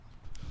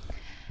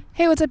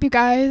Hey, what's up, you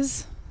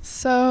guys?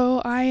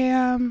 So, I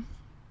am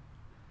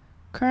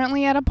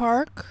currently at a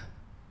park.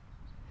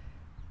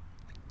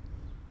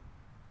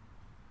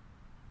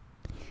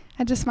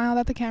 I just smiled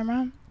at the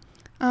camera.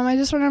 I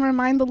just want to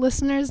remind the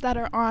listeners that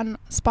are on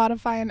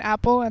Spotify and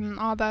Apple and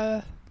all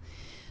the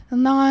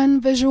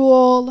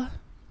non-visual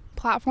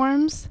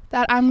platforms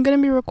that I'm going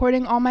to be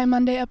recording all my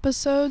Monday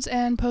episodes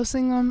and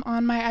posting them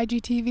on my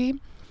IGTV.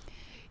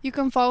 You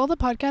can follow the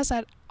podcast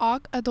at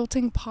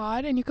Adulting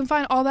Pod, and you can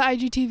find all the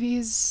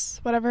IGTV's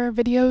whatever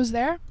videos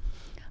there.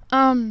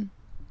 I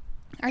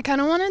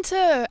kind of wanted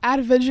to add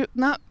I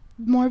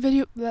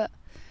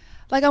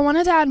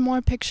wanted to add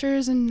more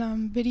pictures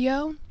and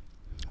video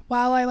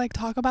while I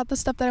talk about the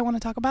stuff that I want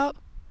to talk about.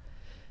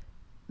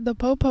 The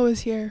Popo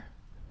is here.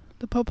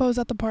 The Popo is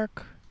at the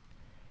park.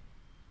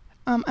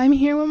 I'm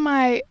here with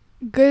my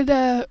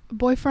good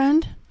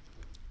boyfriend,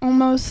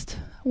 almost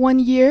 1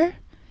 year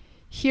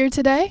here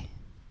today.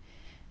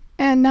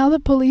 And now the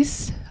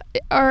police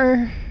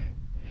are...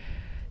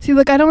 See,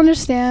 look, I don't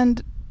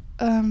understand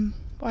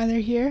why they're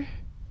here.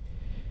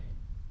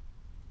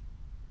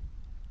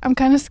 I'm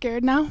kind of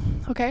scared now.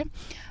 Okay.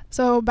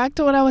 So back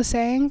to what I was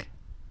saying.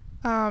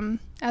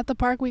 At the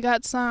park, we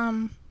got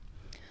some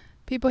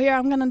people here.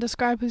 I'm going to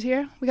describe who's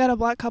here. We got a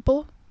black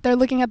couple. They're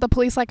looking at the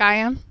police like I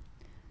am.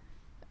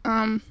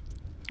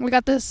 We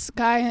got this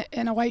guy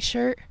in a white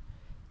shirt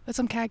with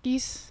some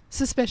khakis.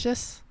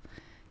 Suspicious.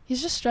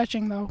 He's just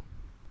stretching, though.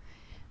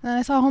 And then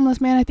I saw a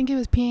homeless man. I think he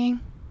was peeing.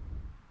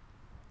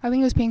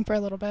 For a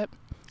little bit.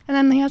 And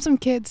then they have some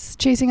kids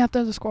chasing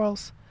after the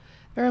squirrels.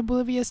 They're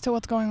oblivious to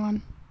what's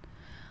going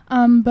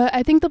on. But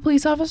I think the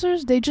police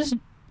officers, they just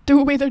threw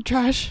away their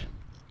trash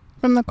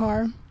from the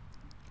car.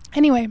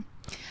 Anyway,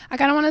 I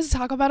kind of wanted to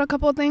talk about a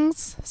couple of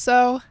things.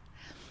 So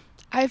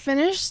I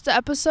finished the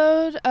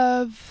episode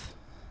of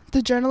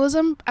the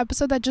journalism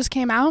episode that just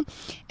came out.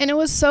 And it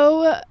was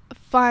so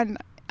fun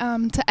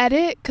to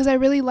edit because I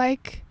really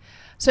like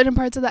certain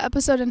parts of the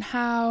episode and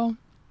how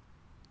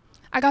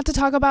I got to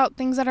talk about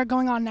things that are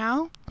going on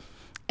now.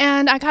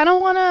 And I kind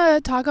of want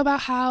to talk about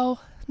how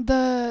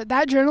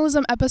that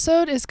journalism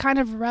episode is kind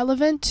of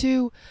relevant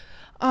to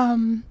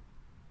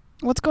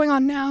what's going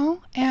on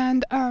now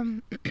and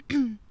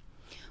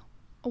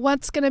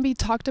what's going to be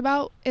talked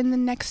about in the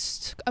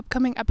next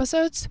upcoming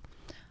episodes.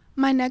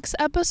 My next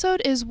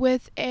episode is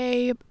with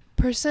a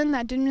person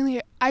that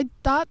I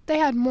thought they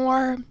had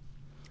more,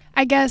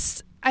 I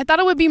thought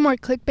it would be more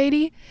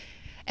clickbaity.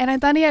 And I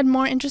thought he had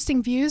more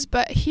interesting views,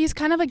 but he's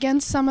kind of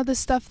against some of the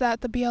stuff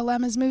that the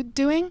BLM is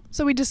doing.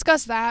 So we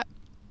discussed that.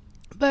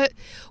 But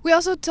we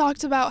also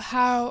talked about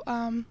how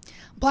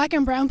black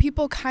and brown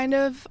people kind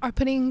of are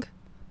putting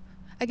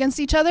against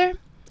each other.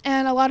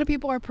 And a lot of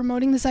people are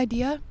promoting this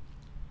idea.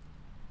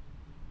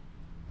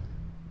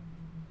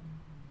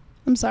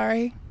 I'm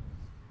sorry.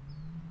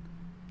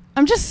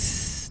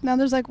 Now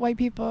there's white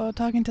people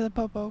talking to the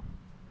Popo.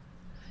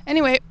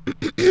 Anyway,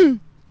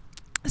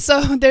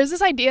 so there's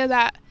this idea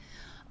that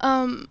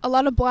a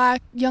lot of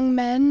black young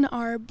men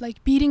are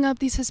beating up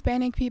these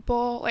Hispanic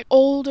people,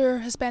 older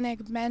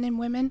Hispanic men and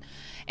women,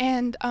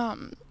 and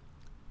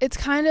it's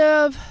kind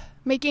of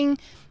making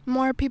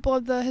more people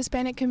of the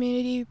Hispanic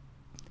community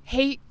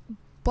hate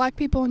black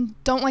people and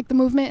don't like the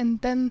movement, and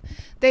then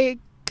they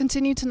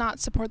continue to not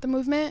support the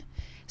movement.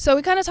 So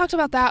we kind of talked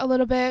about that a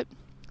little bit.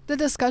 The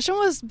discussion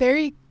was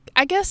very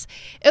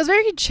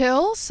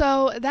chill,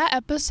 so that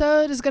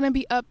episode is going to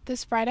be up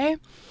this Friday,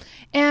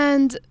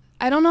 and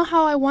I don't know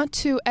how I want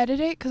to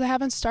edit it because I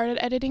haven't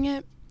started editing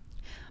it,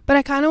 but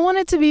I kind of want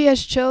it to be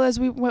as chill as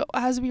we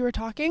were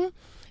talking.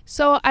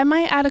 So I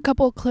might add a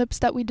couple of clips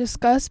that we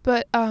discussed,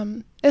 but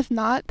if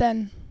not,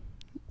 then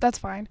that's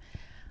fine.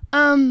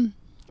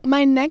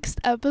 My next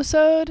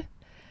episode,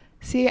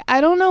 I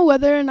don't know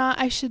whether or not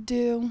I should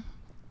do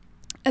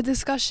a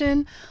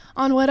discussion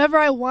on whatever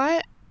I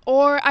want,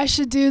 or I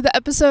should do the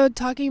episode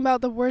talking about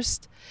the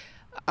worst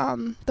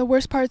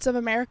parts of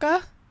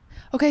America.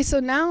 Okay, so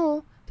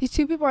now these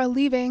two people are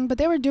leaving, but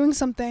they were doing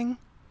something.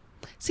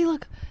 See,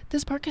 look,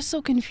 this park is so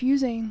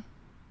confusing.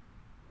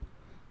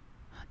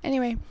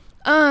 Anyway,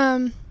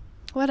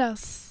 what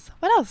else?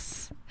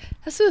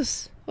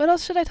 Jesus, what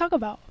else should I talk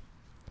about?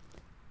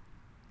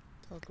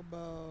 Talk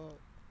about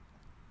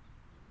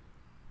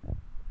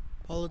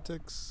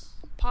politics.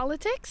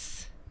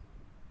 Politics?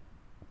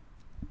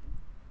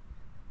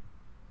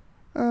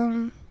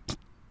 I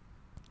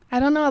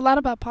don't know a lot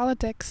about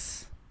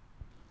politics.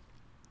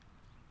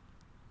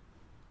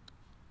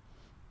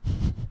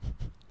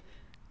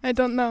 I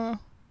don't know.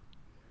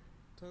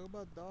 Talk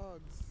about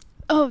dogs.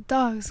 Oh,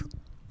 dogs.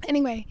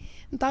 Anyway,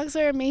 dogs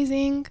are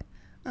amazing.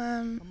 How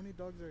many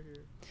dogs are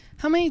here?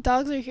 How many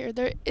dogs are here?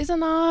 There isn't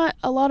not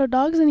a lot of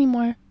dogs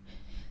anymore.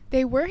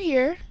 They were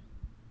here.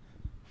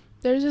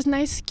 There's this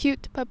nice,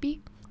 cute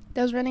puppy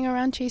that was running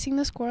around chasing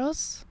the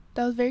squirrels.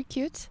 That was very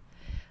cute.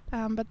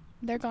 But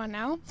they're gone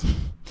now.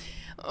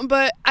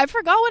 But I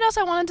forgot what else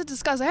I wanted to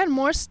discuss. I had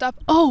more stuff.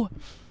 Oh,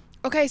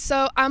 okay.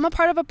 So I'm a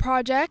part of a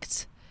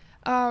project.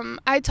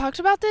 I talked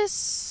about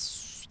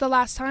this the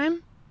last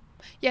time.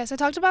 Yes, I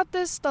talked about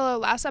this the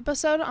last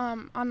episode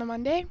on the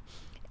Monday,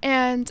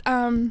 and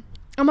I'm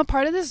a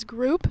part of this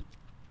group.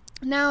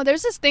 Now,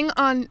 there's this thing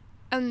on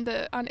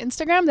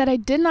Instagram that I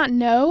did not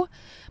know,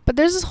 but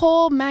there's this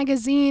whole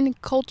magazine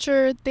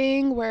culture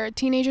thing where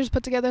teenagers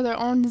put together their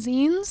own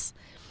zines,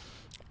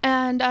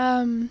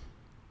 and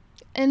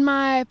in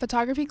my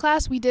photography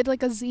class, we did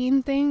like a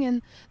zine thing,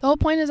 and the whole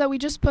point is that we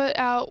just put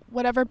out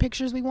whatever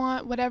pictures we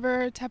want,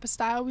 whatever type of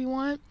style we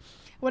want,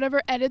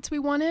 whatever edits we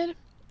wanted,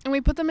 and we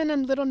put them in a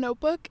little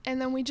notebook, and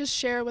then we just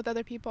share with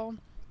other people.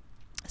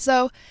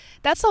 So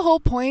that's the whole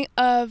point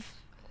of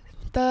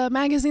the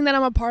magazine that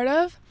I'm a part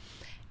of,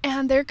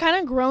 and they're kind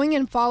of growing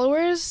in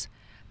followers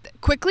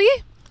quickly,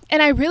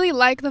 and I really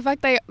like the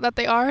fact that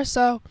they are.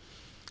 So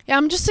yeah,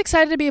 I'm just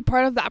excited to be a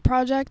part of that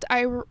project.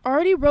 I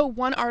already wrote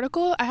one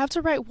article. I have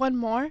to write one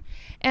more.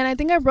 And I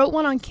think I wrote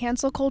one on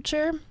cancel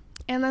culture.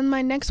 And then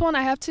my next one,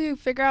 I have to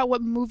figure out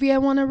what movie I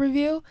want to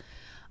review.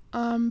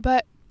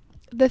 But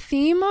the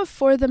theme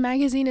for the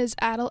magazine is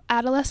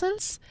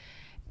adolescence.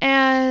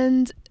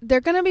 And they're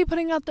going to be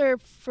putting out their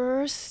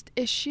first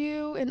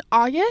issue in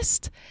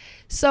August.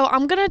 So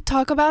I'm going to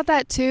talk about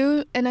that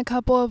too in a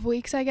couple of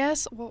weeks, I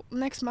guess. Well,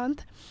 next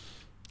month.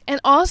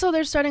 And also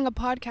they're starting a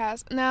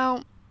podcast.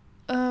 Now,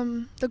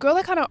 the girl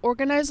that kind of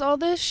organized all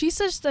this, she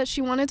says that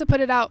she wanted to put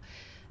it out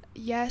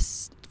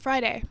last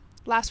Friday,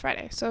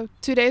 so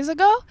 2 days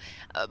ago,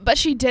 but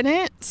she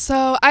didn't.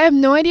 So I have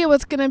no idea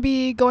what's going to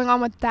be going on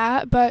with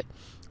that, but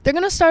they're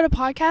going to start a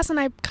podcast,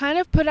 and I kind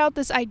of put out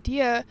this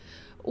idea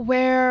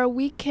where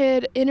we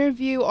could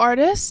interview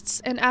artists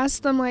and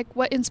ask them like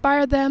what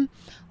inspired them,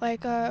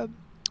 like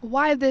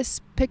why this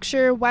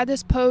picture, why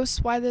this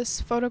post, why this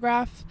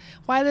photograph,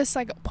 why this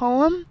like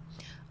poem.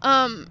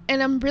 And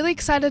I'm really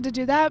excited to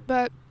do that,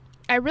 but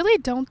I really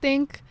don't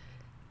think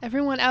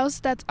everyone else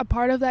that's a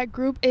part of that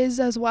group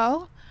is as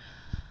well.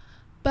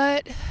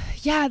 But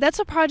yeah, that's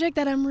a project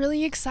that I'm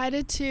really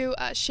excited to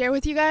share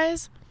with you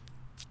guys.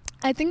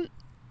 I think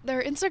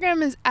their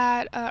Instagram is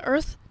at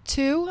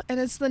Earth2, and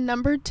it's the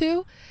number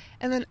 2,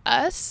 and then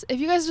us. If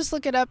you guys just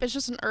look it up, it's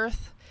just an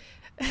Earth.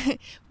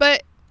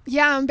 But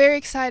yeah, I'm very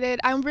excited.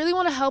 I really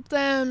want to help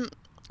them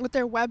with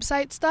their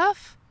website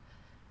stuff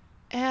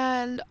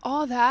and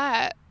all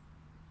that.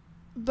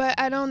 But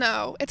I don't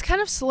know. It's kind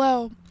of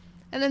slow.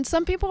 And then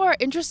some people are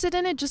interested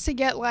in it just to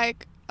get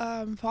like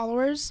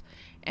followers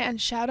and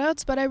shout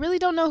outs, but I really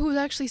don't know who's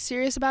actually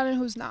serious about it and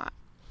who's not.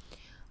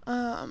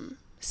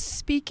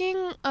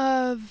 Speaking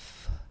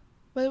of,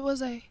 what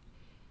was I?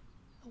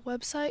 A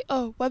website?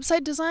 Oh,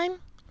 website design.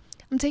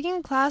 I'm taking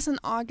a class in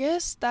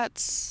August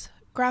that's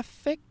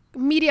graphic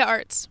media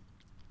arts.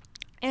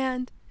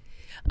 And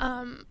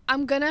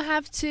I'm gonna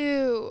have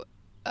to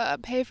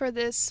pay for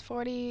this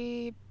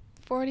 $40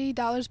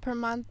 per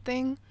month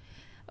thing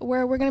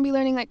where we're going to be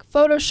learning like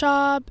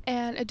Photoshop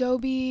and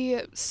Adobe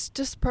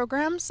just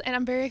programs, and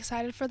I'm very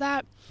excited for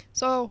that.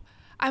 So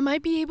I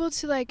might be able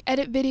to like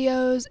edit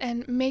videos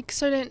and make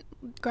certain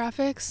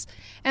graphics,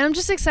 and I'm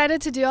just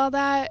excited to do all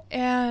that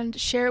and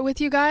share it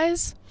with you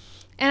guys,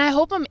 and I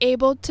hope I'm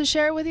able to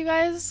share it with you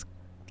guys.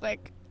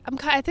 Like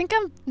I think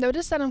I've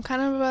noticed that I'm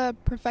kind of a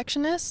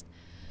perfectionist,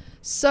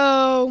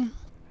 so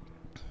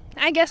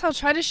I guess I'll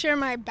try to share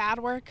my bad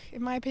work,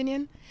 in my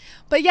opinion.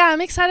 But yeah, I'm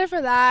excited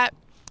for that.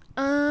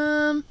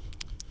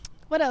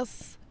 What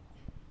else?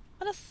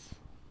 What else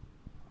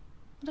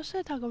should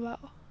I talk about?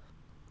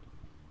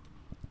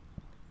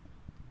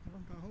 I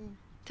don't know.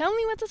 Tell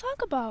me what to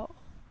talk about.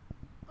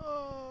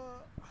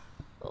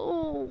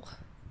 Oh,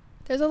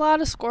 there's a lot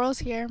of squirrels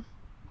here.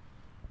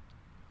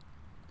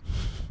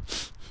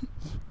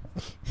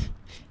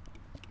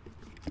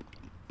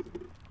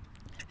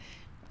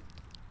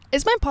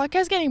 Is my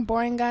podcast getting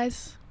boring,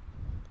 guys?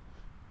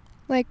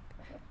 Like,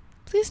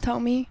 please tell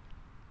me,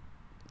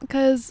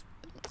 because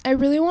I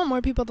really want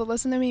more people to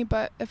listen to me,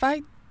 but if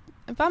I'm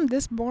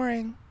this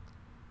boring,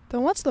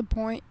 then what's the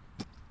point?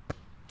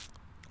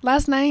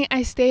 Last night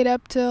I stayed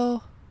up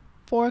till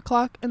 4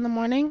 o'clock in the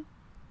morning.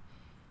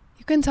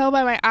 You can tell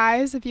by my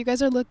eyes if you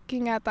guys are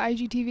looking at the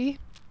IGTV.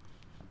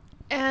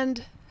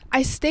 And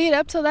I stayed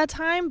up till that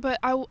time, but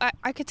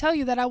I could tell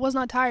you that I was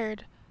not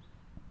tired.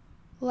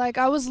 Like,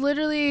 I was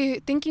literally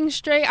thinking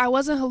straight. I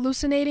wasn't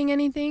hallucinating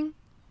anything.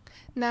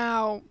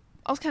 Now,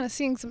 I was kind of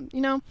seeing some,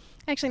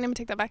 actually, let me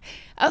take that back.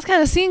 I was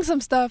kind of seeing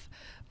some stuff.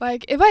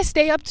 Like, if I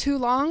stay up too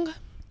long,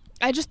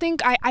 I just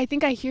think I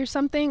think I hear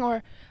something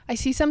or I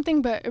see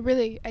something, but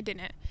I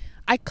didn't.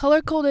 I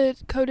color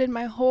coded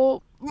my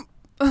whole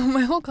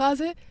my whole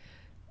closet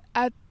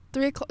at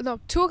 2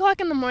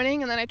 o'clock in the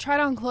morning, and then I tried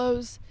on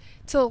clothes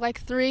till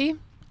like 3.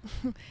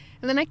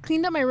 And then I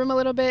cleaned up my room a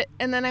little bit,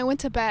 and then I went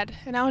to bed,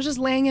 and I was just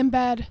laying in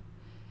bed.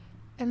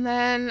 And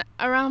then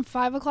around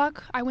 5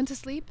 o'clock, I went to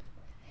sleep.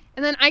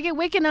 And then I get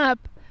waken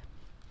up.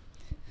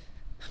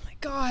 Oh my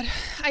God.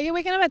 I get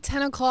waken up at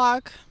 10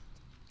 o'clock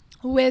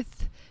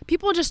with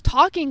people just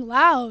talking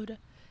loud.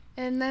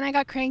 And then I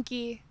got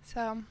cranky.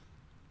 So,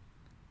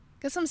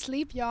 get some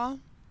sleep, y'all.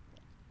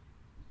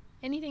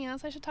 Anything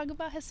else I should talk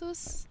about,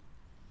 Jesus?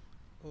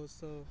 Oh,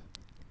 so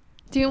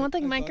Do you want the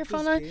I got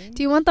microphone this on? game.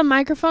 Do you want the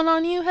microphone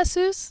on you,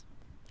 Jesus?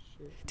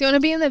 Sure. Do you want to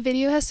be in the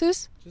video,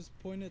 Jesus? Just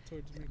point it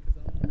towards me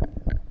because I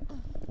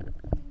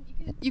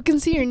want. You can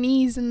see your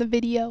knees in the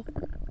video.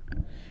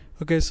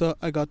 Okay, so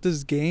I got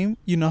this game.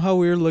 You know how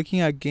we were looking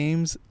at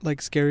games,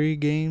 like scary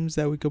games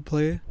that we could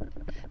play?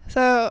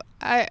 So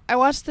I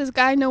watched this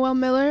guy, Noel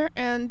Miller,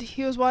 and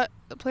he was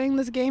playing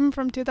this game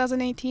from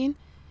 2018,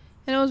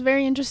 and it was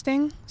very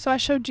interesting. So I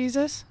showed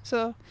Jesus.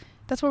 So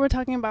that's what we're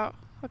talking about.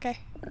 Okay.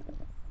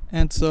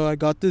 And so I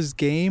got this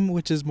game,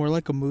 which is more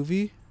like a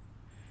movie,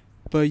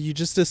 but you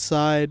just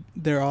decide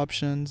their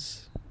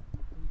options.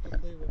 We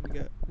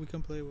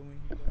can play when we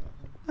get home.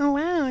 Oh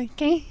wow.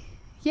 Okay.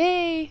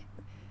 Yay.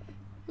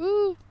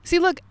 Ooh. See,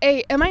 look.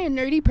 Hey, am I a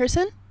nerdy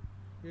person?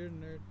 You're a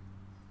nerd.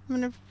 I'm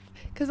gonna,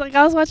 cause like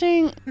I was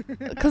watching,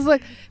 cause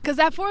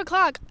at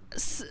 4:00,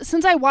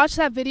 since I watched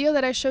that video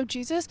that I showed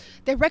Jesus,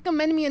 they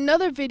recommended me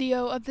another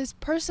video of this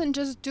person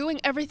just doing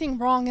everything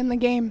wrong in the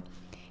game.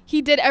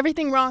 He did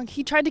everything wrong.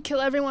 He tried to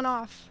kill everyone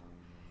off.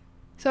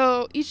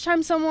 So each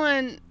time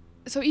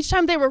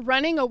they were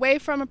running away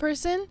from a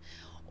person,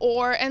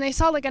 and they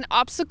saw like an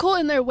obstacle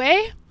in their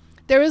way,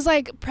 there was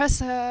like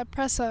press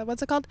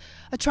what's it called?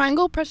 A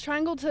triangle. Press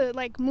triangle to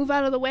like move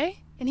out of the way,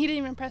 and he didn't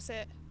even press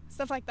it.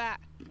 Stuff like that.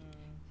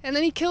 And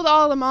then he killed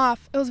all of them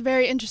off. It was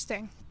very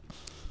interesting.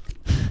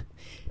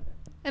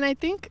 And I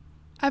think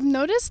I've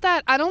noticed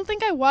that I don't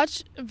think I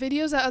watch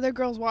videos that other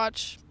girls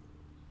watch.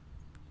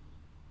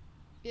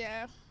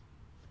 Yeah.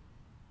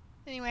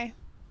 Anyway.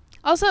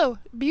 Also,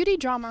 beauty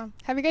drama.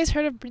 Have you guys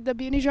heard of the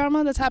beauty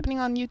drama that's happening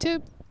on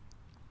YouTube?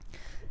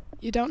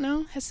 You don't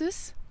know,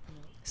 Jesus?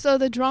 So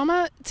the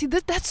drama, see,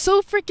 that's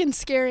so freaking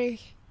scary.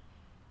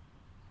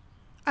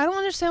 I don't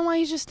understand why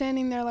he's just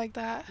standing there like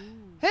that.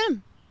 Ooh.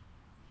 Him.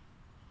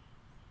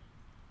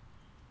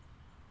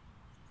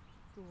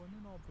 The one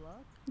in all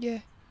black? Yeah.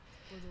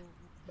 Or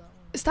that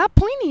one? Stop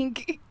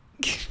pointing.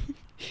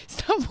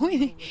 Stop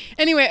pointing.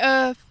 Anyway,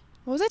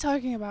 what was I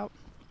talking about?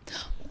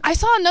 I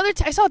saw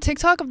a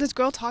TikTok of this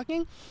girl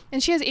talking,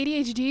 and she has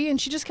ADHD, and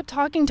she just kept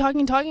talking,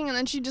 and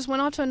then she just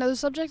went off to another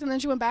subject, and then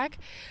she went back.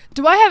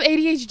 Do I have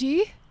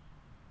ADHD?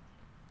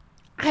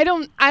 I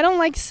don't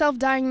like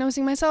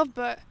self-diagnosing myself,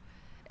 but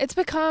it's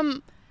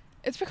become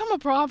a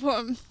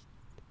problem.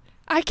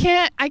 I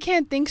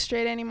can't think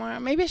straight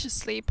anymore. Maybe I should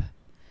sleep.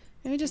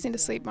 Maybe I just need to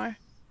sleep more.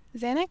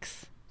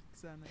 Xanax?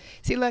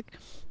 See, look,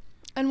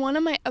 in one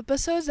of my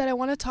episodes that I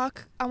want to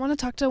talk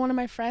to one of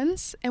my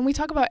friends, and we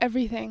talk about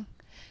everything.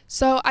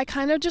 So I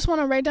kind of just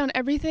want to write down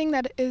everything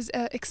that is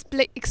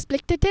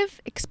explicit.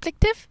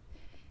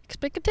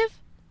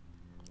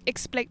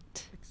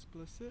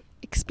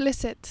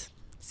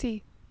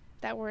 See,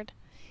 that word.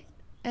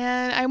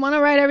 And I want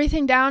to write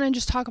everything down and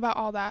just talk about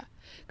all that.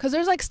 Because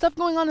there's like stuff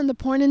going on in the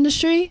porn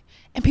industry,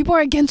 and people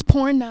are against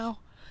porn now.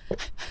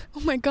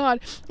 Oh my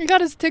god. I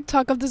got his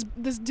TikTok of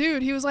this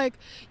dude. He was like,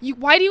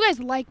 why do you guys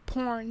like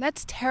porn?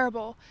 That's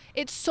terrible.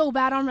 It's so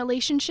bad on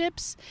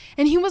relationships.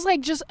 And he was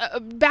like just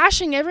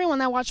bashing everyone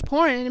that watched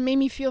porn, and it made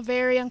me feel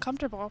very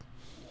uncomfortable.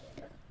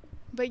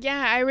 But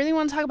yeah, I really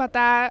want to talk about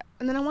that.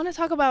 And then I want to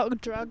talk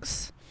about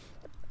drugs.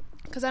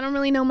 Because I don't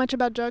really know much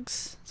about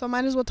drugs. So I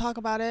might as well talk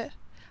about it.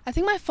 I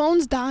think my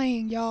phone's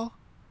dying, y'all.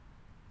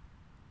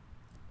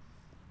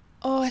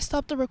 Oh, I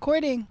stopped the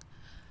recording.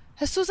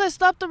 Jesus, I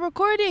stopped the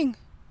recording.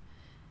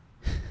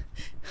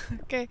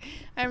 Okay,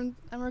 I'm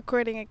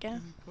recording again.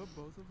 Can you put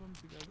both of them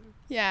together?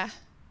 Yeah.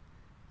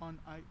 On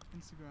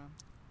Instagram.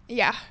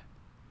 Yeah.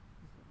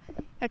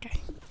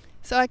 Okay.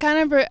 So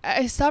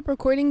I stopped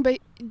recording, but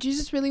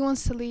Jesus really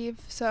wants to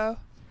leave, so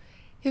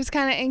he was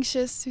kind of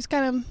anxious. He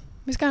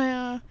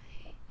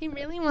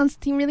really wants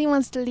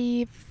to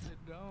leave.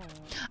 I don't.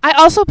 I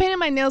also painted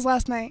my nails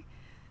last night.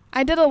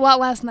 I did a lot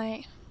last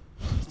night.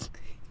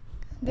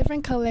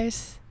 Different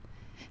colors.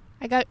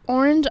 I got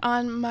orange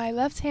on my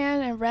left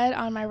hand and red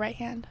on my right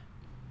hand.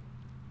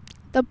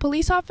 The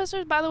police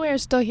officers, by the way, are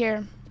still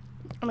here.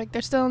 Like,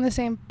 they're still in the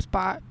same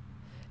spot,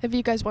 if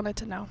you guys wanted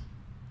to know.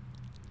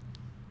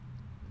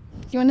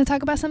 You want to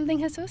talk about something,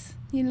 Jesus?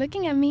 You're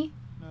looking at me.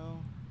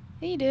 No.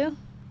 Yeah, you do.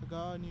 I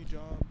got a new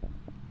job.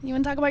 You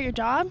want to talk about your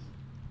job?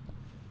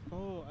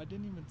 Oh, I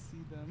didn't even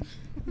see them.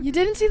 He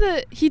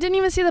didn't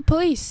even see the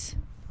police.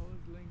 I was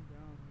laying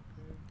down,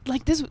 okay?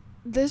 Like,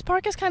 this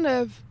park is kind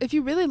of, if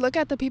you really look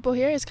at the people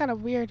here, it's kind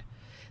of weird.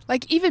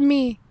 Like, even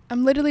me,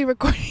 I'm literally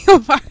recording a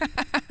park.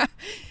 I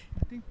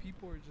think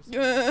people are just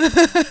people are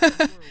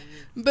weird.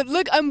 But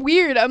look, I'm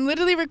weird. I'm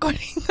literally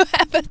recording an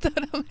episode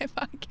of my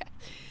podcast.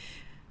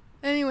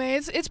 Anyway,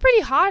 it's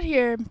pretty hot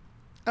here.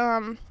 It's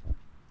 100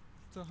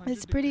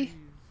 It's pretty- degrees.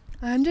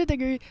 100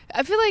 degrees.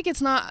 I feel like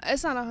it's not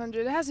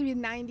 100. It has to be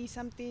 90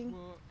 something.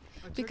 Well,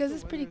 I checked Because the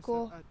it's pretty weather, it said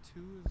cool. At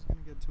 2 it's going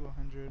to get to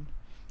 100.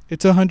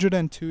 It's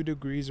 102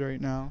 degrees right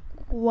now.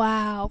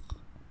 Wow.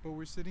 But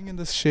we're sitting in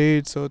the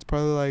shade, so it's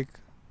probably like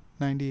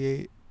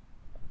 98.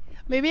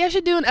 Maybe I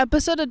should do an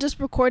episode of just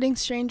recording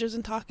strangers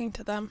and talking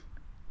to them.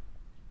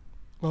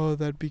 Oh,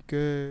 that'd be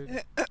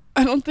good.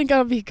 I don't think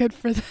I'll be good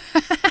for that.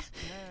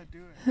 Yeah, do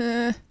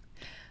it.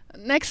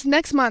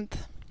 Next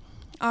month,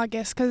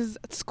 August because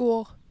it's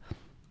school.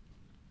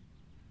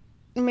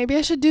 Maybe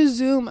I should do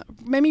Zoom.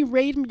 Maybe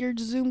raid your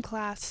Zoom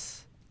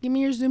class. Give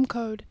me your Zoom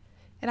code,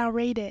 and I'll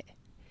raid it.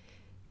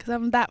 Because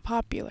I'm that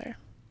popular.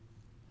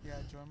 Yeah,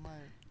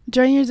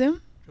 Join your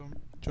Zoom?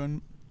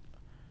 Join.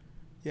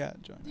 Yeah,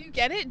 join. Do you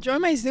get it?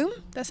 Join my Zoom?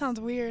 That sounds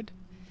weird.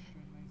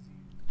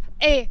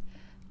 Hey,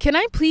 can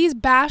I please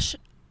bash...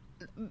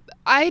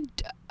 I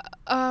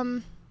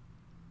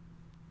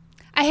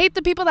hate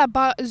the people that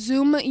bought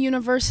Zoom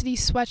University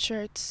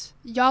sweatshirts.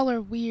 Y'all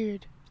are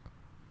weird.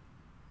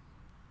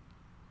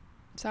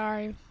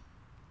 Sorry.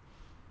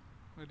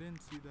 I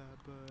didn't see that,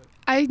 but...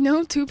 I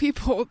know 2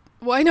 people.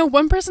 Well, I know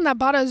 1 person that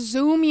bought a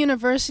Zoom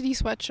University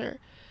sweatshirt.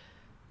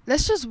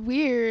 That's just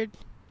weird.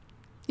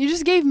 You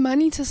just gave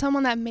money to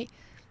someone that made...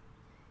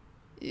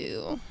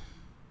 Ew.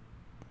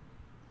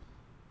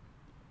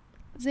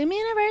 Zoom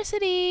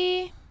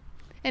University.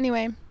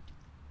 Anyway.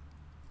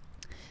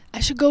 I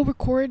should go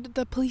record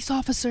the police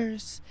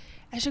officers.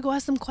 I should go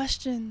ask them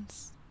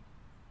questions.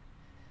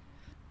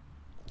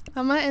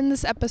 I'm going to end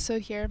this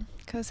episode here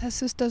because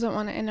Jesus doesn't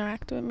want to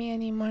interact with me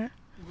anymore.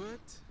 What?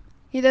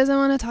 He doesn't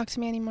want to talk to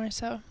me anymore,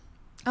 so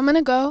I'm going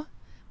to go.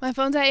 My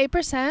phone's at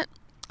 8%.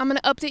 I'm going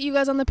to update you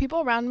guys on the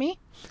people around me.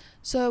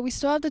 So we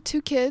still have the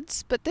 2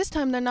 kids, but this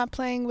time they're not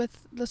playing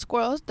with the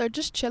squirrels. They're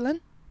just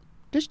chilling.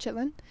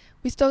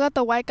 We still got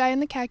the white guy in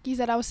the khakis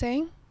that I was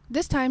saying.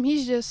 This time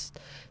he's just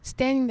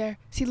standing there.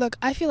 See, look,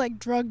 I feel like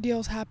drug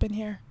deals happen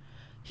here.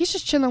 He's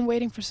just chilling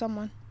waiting for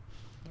someone.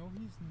 No,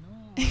 he's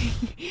not.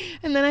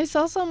 And then I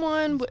saw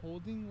someone... He's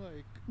holding,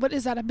 like... What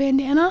is that, a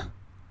bandana?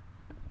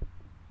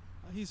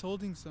 He's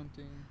holding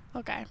something.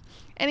 Okay.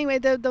 Anyway,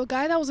 the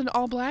guy that was in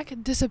all black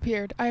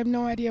disappeared. I have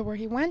no idea where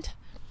he went.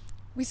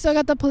 We still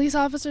got the police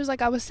officers,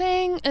 like I was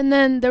saying. And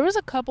then there was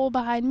a couple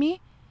behind me.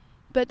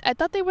 But I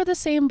thought they were the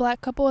same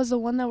black couple as the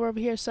one that were over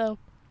here. So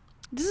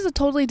this is a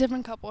totally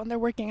different couple, and they're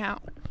working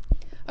out.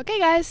 Okay,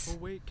 guys.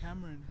 Oh, wait,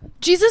 Cameron.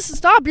 Jesus,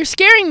 stop. You're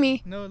scaring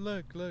me. No,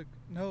 look.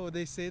 No,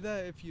 they say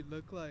that if you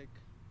look like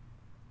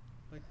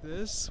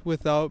this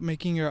without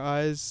making your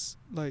eyes,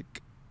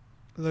 like...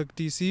 Look,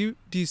 do you see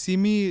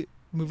me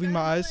moving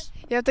my eyes?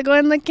 You have to go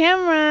in the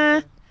camera.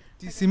 Okay.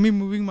 Do you see me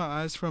moving my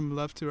eyes from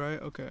left to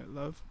right? Okay,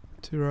 left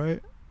to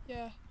right.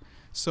 Yeah.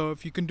 So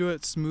if you can do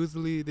it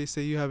smoothly, they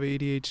say you have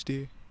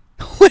ADHD.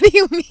 What do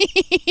you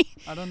mean?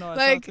 I don't know. I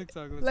Like- saw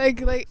TikTok.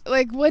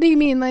 Like, what do you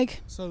mean?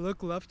 Like, So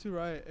look left to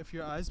right. If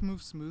your eyes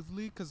move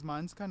smoothly, cause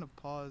mine's kind of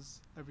pause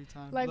every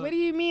time. what Look, do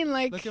you mean?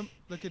 Like, look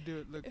at do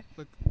it.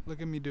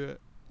 Look at me do it.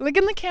 look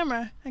in the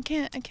camera. I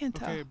can't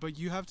tell. Okay, but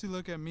you have to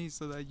look at me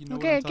so that you know.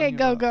 Okay, what I'm talking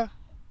go, about.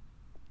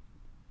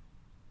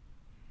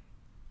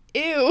 go.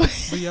 Ew.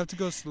 But you have to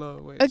go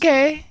slow. Wait.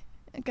 Okay.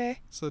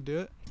 So do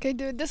it. Okay,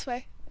 do it this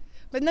way.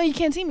 But no, you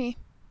can't see me.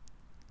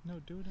 No,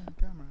 do it in the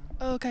camera.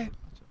 Oh, okay.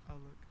 I'll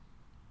look.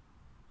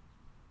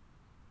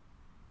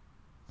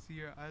 See,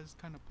 your eyes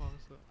kind of pause.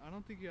 So I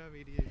don't think you have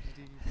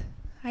ADHD.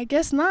 I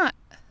guess not.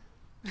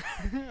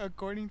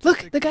 According to Look,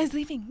 the TikTok. guy's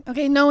leaving.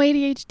 Okay, no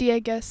ADHD, I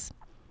guess.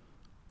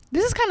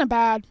 This is kind of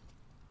bad.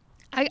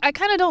 I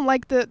kind of don't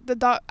like the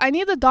doc. I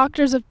need the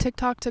doctors of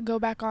TikTok to go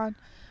back on,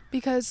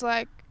 because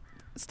like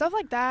stuff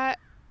like that.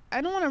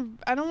 I don't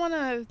want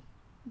to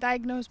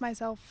diagnose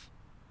myself.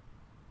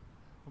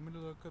 Want me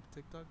to look up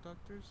TikTok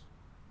doctors?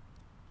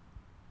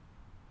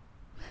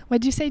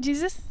 What'd you say,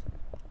 Jesus?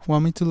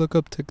 Want me to look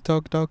up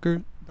TikTok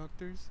doctors?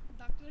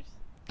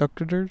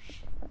 Doctors?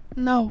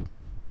 No.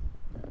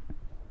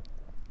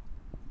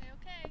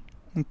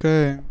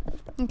 Okay.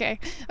 Okay,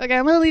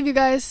 I'm gonna leave you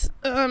guys.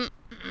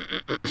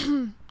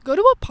 Go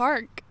to a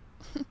park.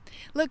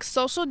 Look,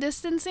 social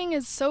distancing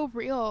is so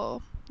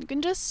real. You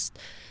can just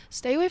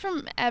stay away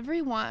from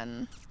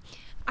everyone.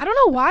 I don't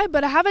know why,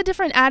 but I have a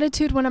different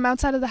attitude when I'm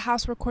outside of the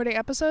house recording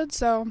episodes.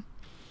 So,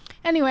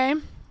 anyway,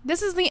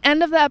 this is the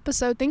end of the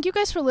episode. Thank you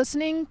guys for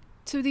listening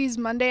to these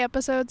Monday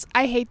episodes.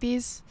 I hate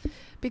these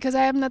because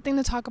I have nothing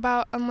to talk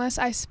about unless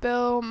I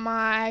spill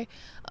my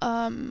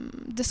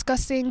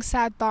disgusting,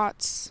 sad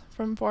thoughts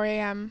from 4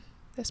 a.m.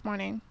 this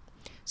morning.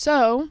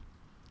 So,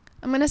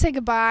 I'm going to say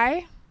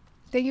goodbye.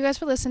 Thank you guys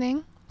for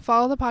listening.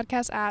 Follow the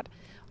podcast at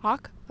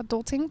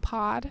Adulting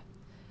Pod.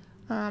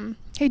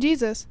 Hey,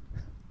 Jesus,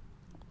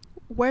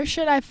 where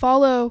should I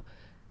follow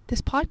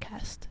this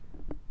podcast?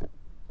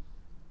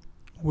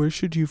 Where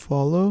should you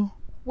follow?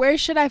 Where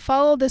should I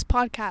follow this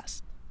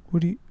podcast?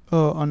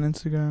 Oh, on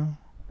Instagram.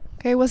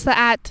 Okay, what's the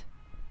at?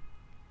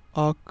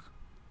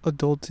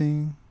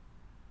 Adulting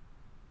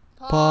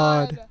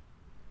Pod.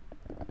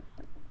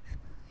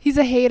 He's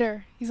a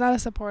hater. He's not a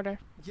supporter.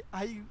 Yeah,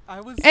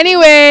 I was.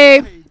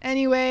 Anyway,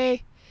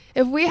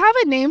 if we have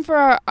a name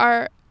for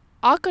our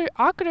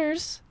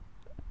awkwarders.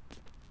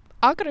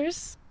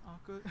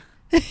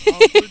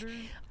 If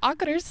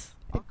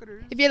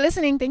you're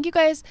listening, thank you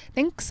guys.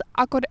 Thanks,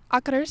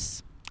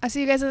 awkwarders. I'll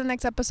see you guys in the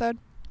next episode.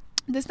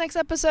 This next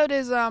episode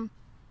is the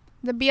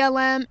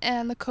BLM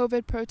and the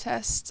COVID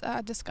protest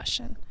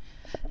discussion.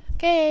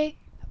 Okay,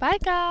 bye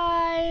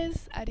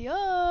guys.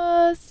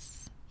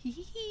 Adios. Hee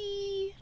hee hee.